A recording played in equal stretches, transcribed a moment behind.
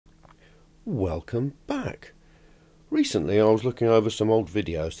Welcome back. Recently I was looking over some old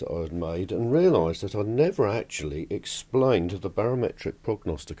videos that I had made and realised that I'd never actually explained the Barometric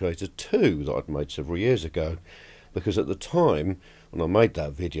Prognosticator II that I'd made several years ago, because at the time when I made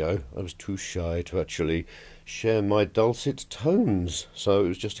that video I was too shy to actually share my dulcet tones, so it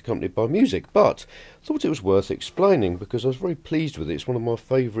was just accompanied by music, but I thought it was worth explaining because I was very pleased with it. It's one of my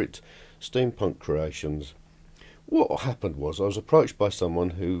favourite steampunk creations. What happened was I was approached by someone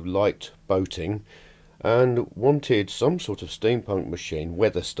who liked boating and wanted some sort of steampunk machine,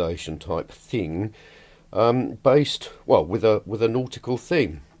 weather station type thing, based, well, with a nautical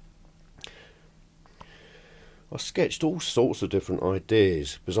theme. I sketched all sorts of different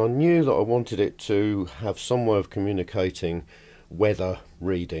ideas because I knew that I wanted it to have some way of communicating weather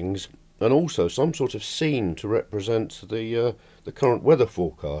readings and also some sort of scene to represent the current weather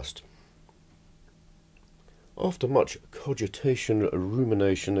forecast. After much cogitation,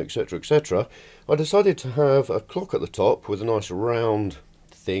 rumination, etc., I decided to have a clock at the top with a nice round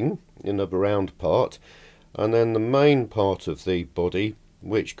thing in the round part, and then the main part of the body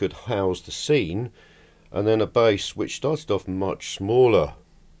which could house the scene, and then a base which started off much smaller.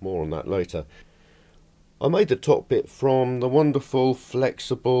 More on that later. I made the top bit from the wonderful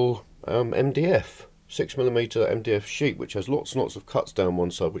flexible MDF. 6mm MDF sheet, which has lots and lots of cuts down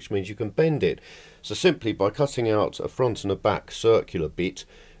one side, which means you can bend it. So simply by cutting out a front and a back circular bit,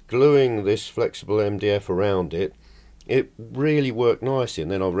 gluing this flexible MDF around it, it really worked nicely, and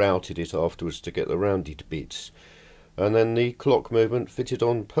then I routed it afterwards to get the rounded bits. And then the clock movement fitted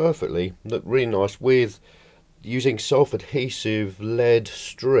on perfectly, looked really nice, with using self-adhesive lead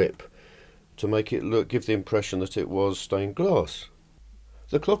strip to make it give the impression that it was stained glass.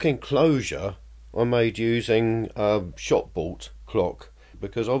 The clock enclosure I made using a shop-bought clock,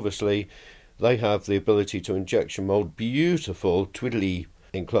 because obviously they have the ability to injection mould beautiful twiddly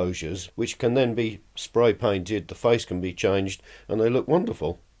enclosures which can then be spray painted, the face can be changed, and they look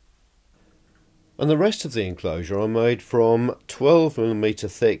wonderful. And the rest of the enclosure I made from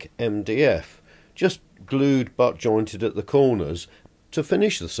 12mm thick MDF, just glued butt jointed at the corners. To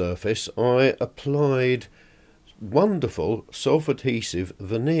finish the surface I applied wonderful self-adhesive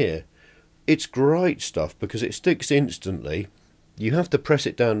veneer. It's great stuff because it sticks instantly. You have to press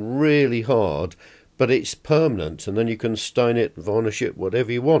it down really hard, but it's permanent, and then you can stain it, varnish it,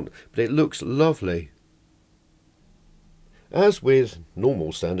 whatever you want, but it looks lovely. As with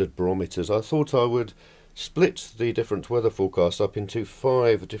normal standard barometers, I thought I would split the different weather forecasts up into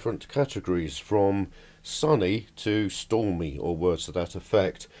 5 different categories, from sunny to stormy, or words to that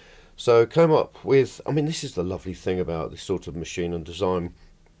effect. So came up with, I mean, this is the lovely thing about this sort of machine and design.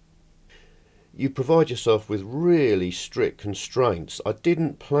 You provide yourself with really strict constraints. I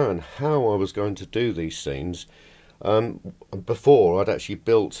didn't plan how I was going to do these scenes before I'd actually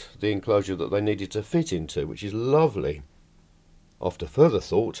built the enclosure that they needed to fit into, which is lovely. After further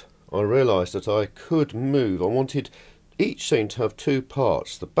thought, I realised that I could move. I wanted each scene to have 2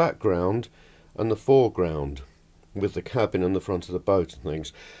 parts, the background and the foreground, with the cabin and the front of the boat and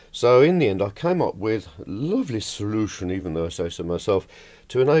things. So in the end I came up with a lovely solution, even though I say so myself,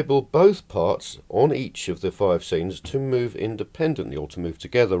 to enable both parts on each of the 5 scenes to move independently, or to move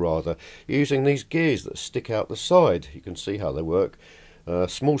together rather, using these gears that stick out the side. You can see how they work. A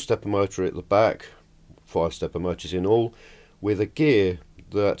small stepper motor at the back, 5 stepper motors in all, with a gear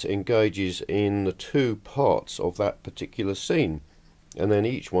that engages in the 2 parts of that particular scene, and then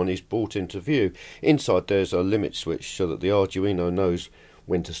each one is brought into view. Inside there's a limit switch so that the Arduino knows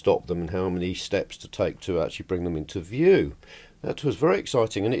when to stop them and how many steps to take to actually bring them into view. That was very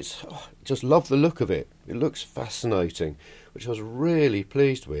exciting, and it's just love the look of it. It looks fascinating, which I was really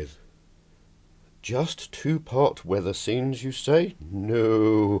pleased with. Just 2-part weather scenes, you say?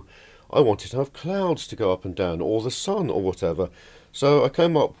 No, I wanted to have clouds to go up and down, or the sun, or whatever. So I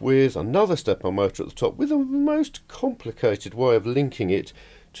came up with another stepper motor at the top with a most complicated way of linking it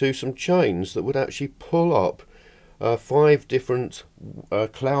to some chains that would actually pull up 5 different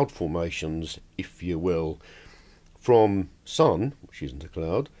cloud formations, if you will, from sun, which isn't a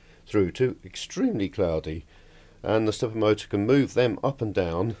cloud, through to extremely cloudy. And the stepper motor can move them up and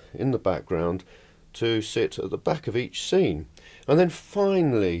down in the background to sit at the back of each scene. And then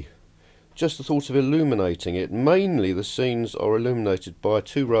finally, just the thought of illuminating it. Mainly the scenes are illuminated by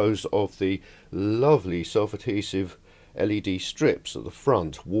 2 rows of the lovely self-adhesive LED strips at the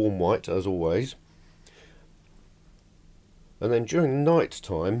front, warm white as always. And then during night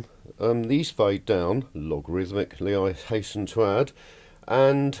time these fade down logarithmically, I hasten to add,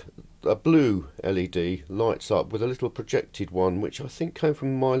 and a blue LED lights up with a little projected one, which I think came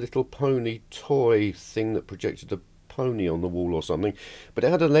from My Little Pony toy thing that projected a pony on the wall or something, but it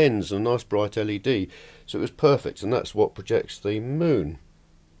had a lens and a nice bright LED, so it was perfect, and that's what projects the moon.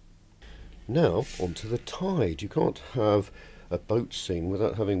 Now onto the tide. You can't have a boat scene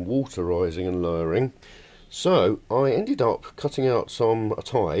without having water rising and lowering, so I ended up cutting out some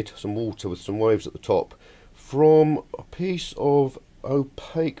tide, some water with some waves at the top, from a piece of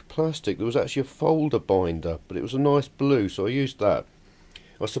opaque plastic. There was actually a folder binder, but it was a nice blue, so I used that.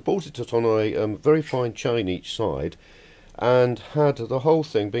 I supported it on a very fine chain each side, and had the whole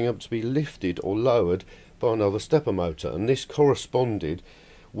thing being able to be lifted or lowered by another stepper motor, and this corresponded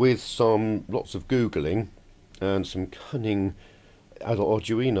with lots of googling and some cunning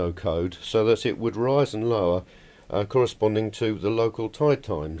Arduino code, so that it would rise and lower corresponding to the local tide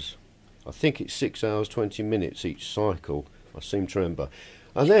times. I think it's 6 hours 20 minutes each cycle, I seem to remember.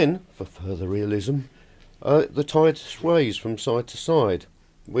 And then, for further realism, the tide sways from side to side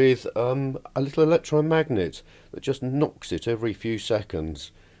with a little electromagnet that just knocks it every few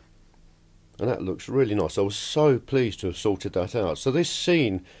seconds. And that looks really nice. I was so pleased to have sorted that out. So this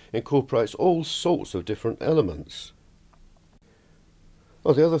scene incorporates all sorts of different elements.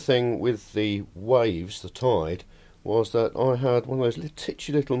 Well, the other thing with the waves, the tide, was that I had one of those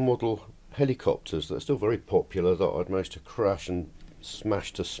titchy little model helicopters that are still very popular that I'd managed to crash and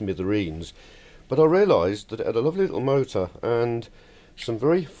smash to smithereens. But I realised that it had a lovely little motor and some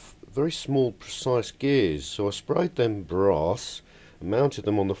very small precise gears, so I sprayed them brass and mounted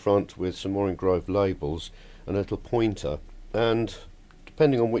them on the front with some more engraved labels and a little pointer, and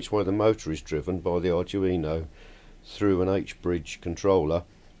depending on which way the motor is driven by the Arduino through an H-bridge controller,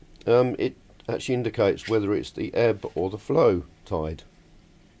 it actually indicates whether it's the ebb or the flow tide.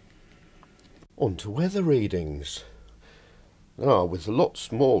 On to weather readings. With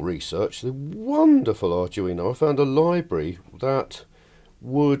lots more research, the wonderful Arduino, I found a library that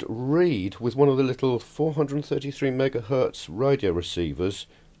would read with one of the little 433 megahertz radio receivers,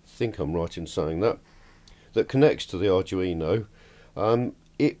 I think I'm right in saying that connects to the Arduino.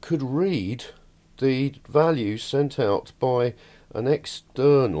 It could read the values sent out by an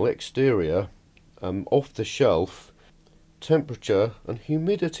exterior, off-the-shelf temperature and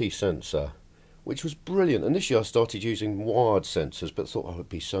humidity sensor, which was brilliant. Initially I started using wired sensors, but thought, oh, it would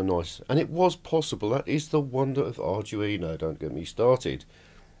be so nice, and it was possible. That is the wonder of Arduino, don't get me started.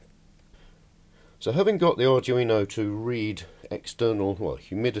 So having got the Arduino to read external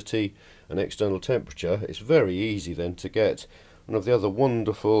humidity and external temperature, it's very easy then to get one of the other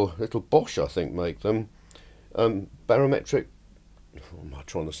wonderful little Bosch, I think, make them, barometric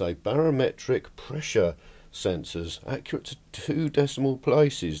pressure sensors, accurate to 2 decimal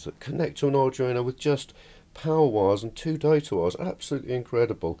places, that connect to an Arduino with just power wires and 2 data wires. Absolutely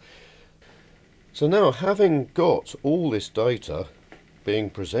incredible. So now, having got all this data being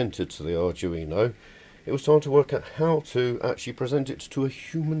presented to the Arduino, it was time to work out how to actually present it to a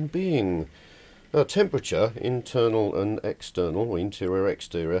human being. Now, temperature, internal and external, or interior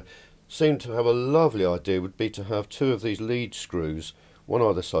exterior, seemed to have a lovely idea would be to have 2 of these lead screws, one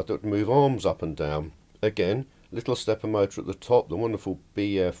either side, that would move arms up and down. Again, little stepper motor at the top, the wonderful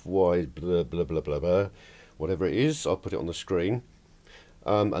BFY blah blah blah blah blah, whatever it is, I'll put it on the screen.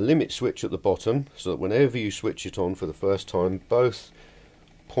 A limit switch at the bottom, so that whenever you switch it on for the first time, both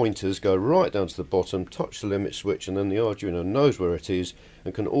pointers go right down to the bottom, touch the limit switch, and then the Arduino knows where it is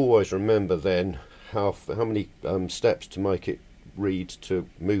and can always remember then how many steps to make it read to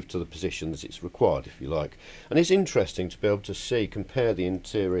move to the position that it's required, if you like. And it's interesting to be able to compare the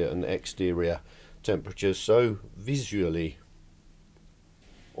interior and exterior temperatures so visually.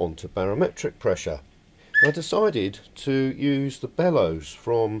 On to barometric pressure. I decided to use the bellows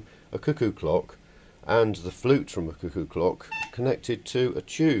from a cuckoo clock and the flute from a cuckoo clock connected to a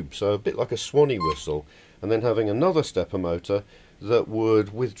tube, so a bit like a swanny whistle, and then having another stepper motor that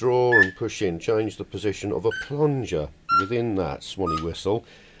would withdraw and push in, change the position of a plunger within that swanny whistle,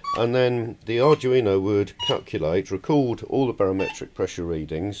 and then the Arduino would record all the barometric pressure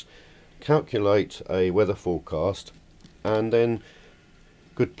readings, calculate a weather forecast, and then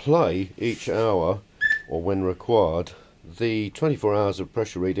could play each hour, or when required, the 24 hours of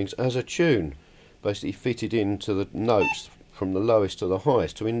pressure readings as a tune, basically fitted into the notes from the lowest to the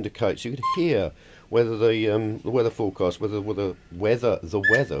highest to indicate, so you could hear whether the weather forecast, whether the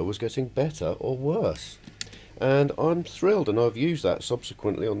weather was getting better or worse. And I'm thrilled, and I've used that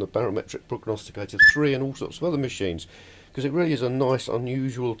subsequently on the Barometric Prognosticator II and all sorts of other machines, because it really is a nice,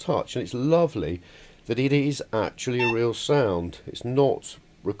 unusual touch, and it's lovely that it is actually a real sound. It's not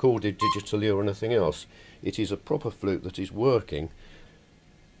recorded digitally or anything else. It is a proper flute that is working.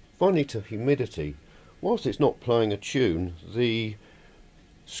 Finally, to humidity. Whilst it's not playing a tune, the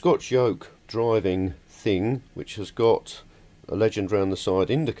Scotch yoke driving thing, which has got a legend around the side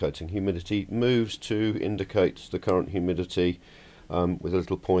indicating humidity, moves to indicate the current humidity with a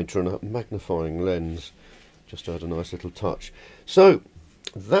little pointer and a magnifying lens, just to add a nice little touch. So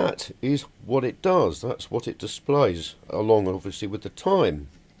that is what it does, that's what it displays, along obviously with the time.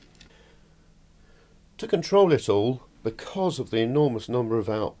 To control it all, because of the enormous number of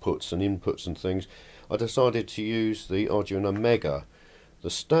outputs and inputs and things, I decided to use the Arduino Mega. The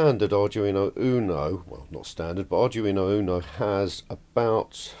standard Arduino Uno, well not standard, but Arduino Uno has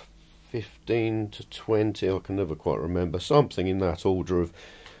about 15 to 20, I can never quite remember, something in that order of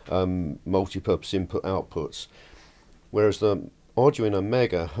multi-purpose input outputs, whereas the Arduino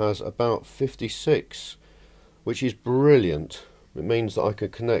Mega has about 56, which is brilliant. It means that I can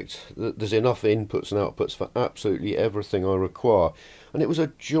connect, there's enough inputs and outputs for absolutely everything I require, and it was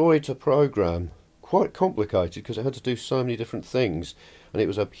a joy to program. Quite complicated because it had to do so many different things, and it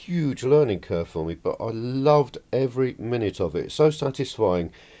was a huge learning curve for me, but I loved every minute of it. It's so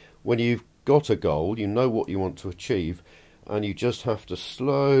satisfying when you've got a goal, you know what you want to achieve, and you just have to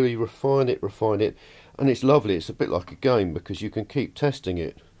slowly refine it, and it's lovely. It's a bit like a game because you can keep testing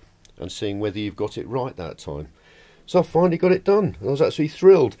it and seeing whether you've got it right that time. So I finally got it done. I was actually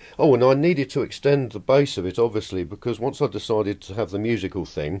thrilled. Oh, and I needed to extend the base of it, obviously, because once I decided to have the musical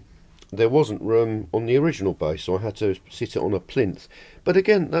thing, there wasn't room on the original base, so I had to sit it on a plinth. But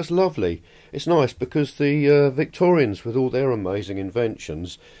again, that's lovely. It's nice because the Victorians, with all their amazing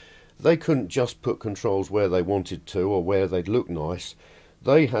inventions, they couldn't just put controls where they wanted to or where they'd look nice.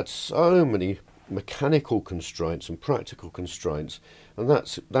 They had so many mechanical constraints and practical constraints, and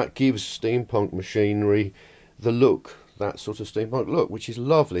that gives steampunk machinery the look, that sort of steampunk look, which is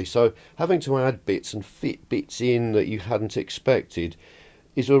lovely. So having to add bits and fit bits in that you hadn't expected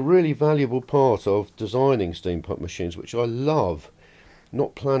is a really valuable part of designing steampunk machines, which I love.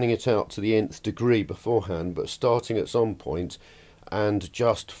 Not planning it out to the nth degree beforehand, but starting at some point and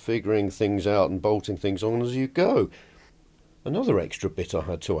just figuring things out and bolting things on as you go. Another extra bit I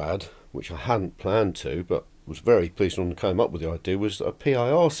had to add, which I hadn't planned to, but was very pleased when I came up with the idea, was a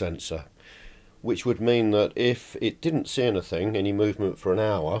PIR sensor, which would mean that if it didn't see anything, any movement for an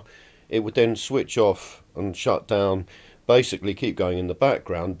hour, it would then switch off and shut down, basically keep going in the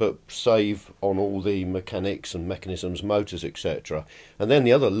background, but save on all the mechanics and mechanisms, motors, etc. And then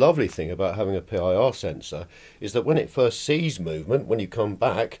the other lovely thing about having a PIR sensor is that when it first sees movement, when you come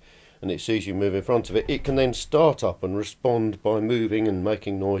back and it sees you move in front of it, it can then start up and respond by moving and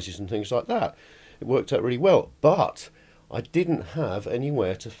making noises and things like that. It worked out really well, but I didn't have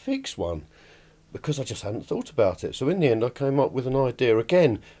anywhere to fix one, because I just hadn't thought about it. So in the end I came up with an idea,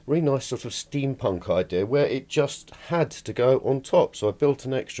 again, really nice sort of steampunk idea, where it just had to go on top. So I built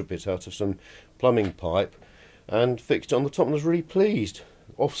an extra bit out of some plumbing pipe and fixed it on the top, and I was really pleased.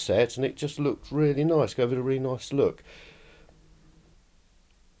 Offset, and it just looked really nice, gave it a really nice look.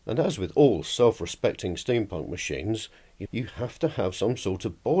 And as with all self-respecting steampunk machines, you have to have some sort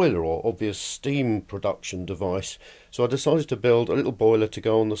of boiler or obvious steam production device. So I decided to build a little boiler to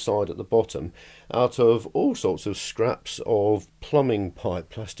go on the side at the bottom out of all sorts of scraps of plumbing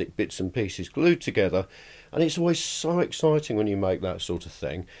pipe, plastic bits and pieces glued together. And it's always so exciting when you make that sort of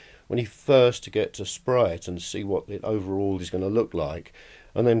thing, when you first get to spray it and see what it overall is going to look like,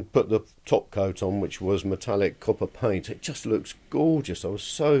 and then put the top coat on, which was metallic copper paint. It just looks gorgeous. I was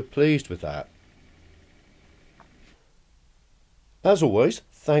so pleased with that. As always,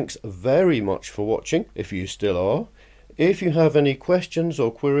 thanks very much for watching, if you still are. If you have any questions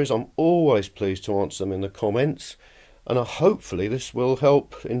or queries, I'm always pleased to answer them in the comments, and hopefully this will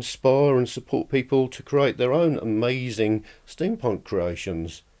help inspire and support people to create their own amazing steampunk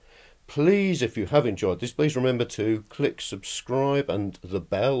creations. Please, if you have enjoyed this, please remember to click subscribe and the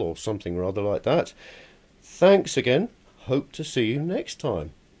bell or something rather like that. Thanks again. Hope to see you next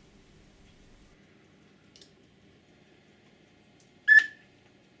time.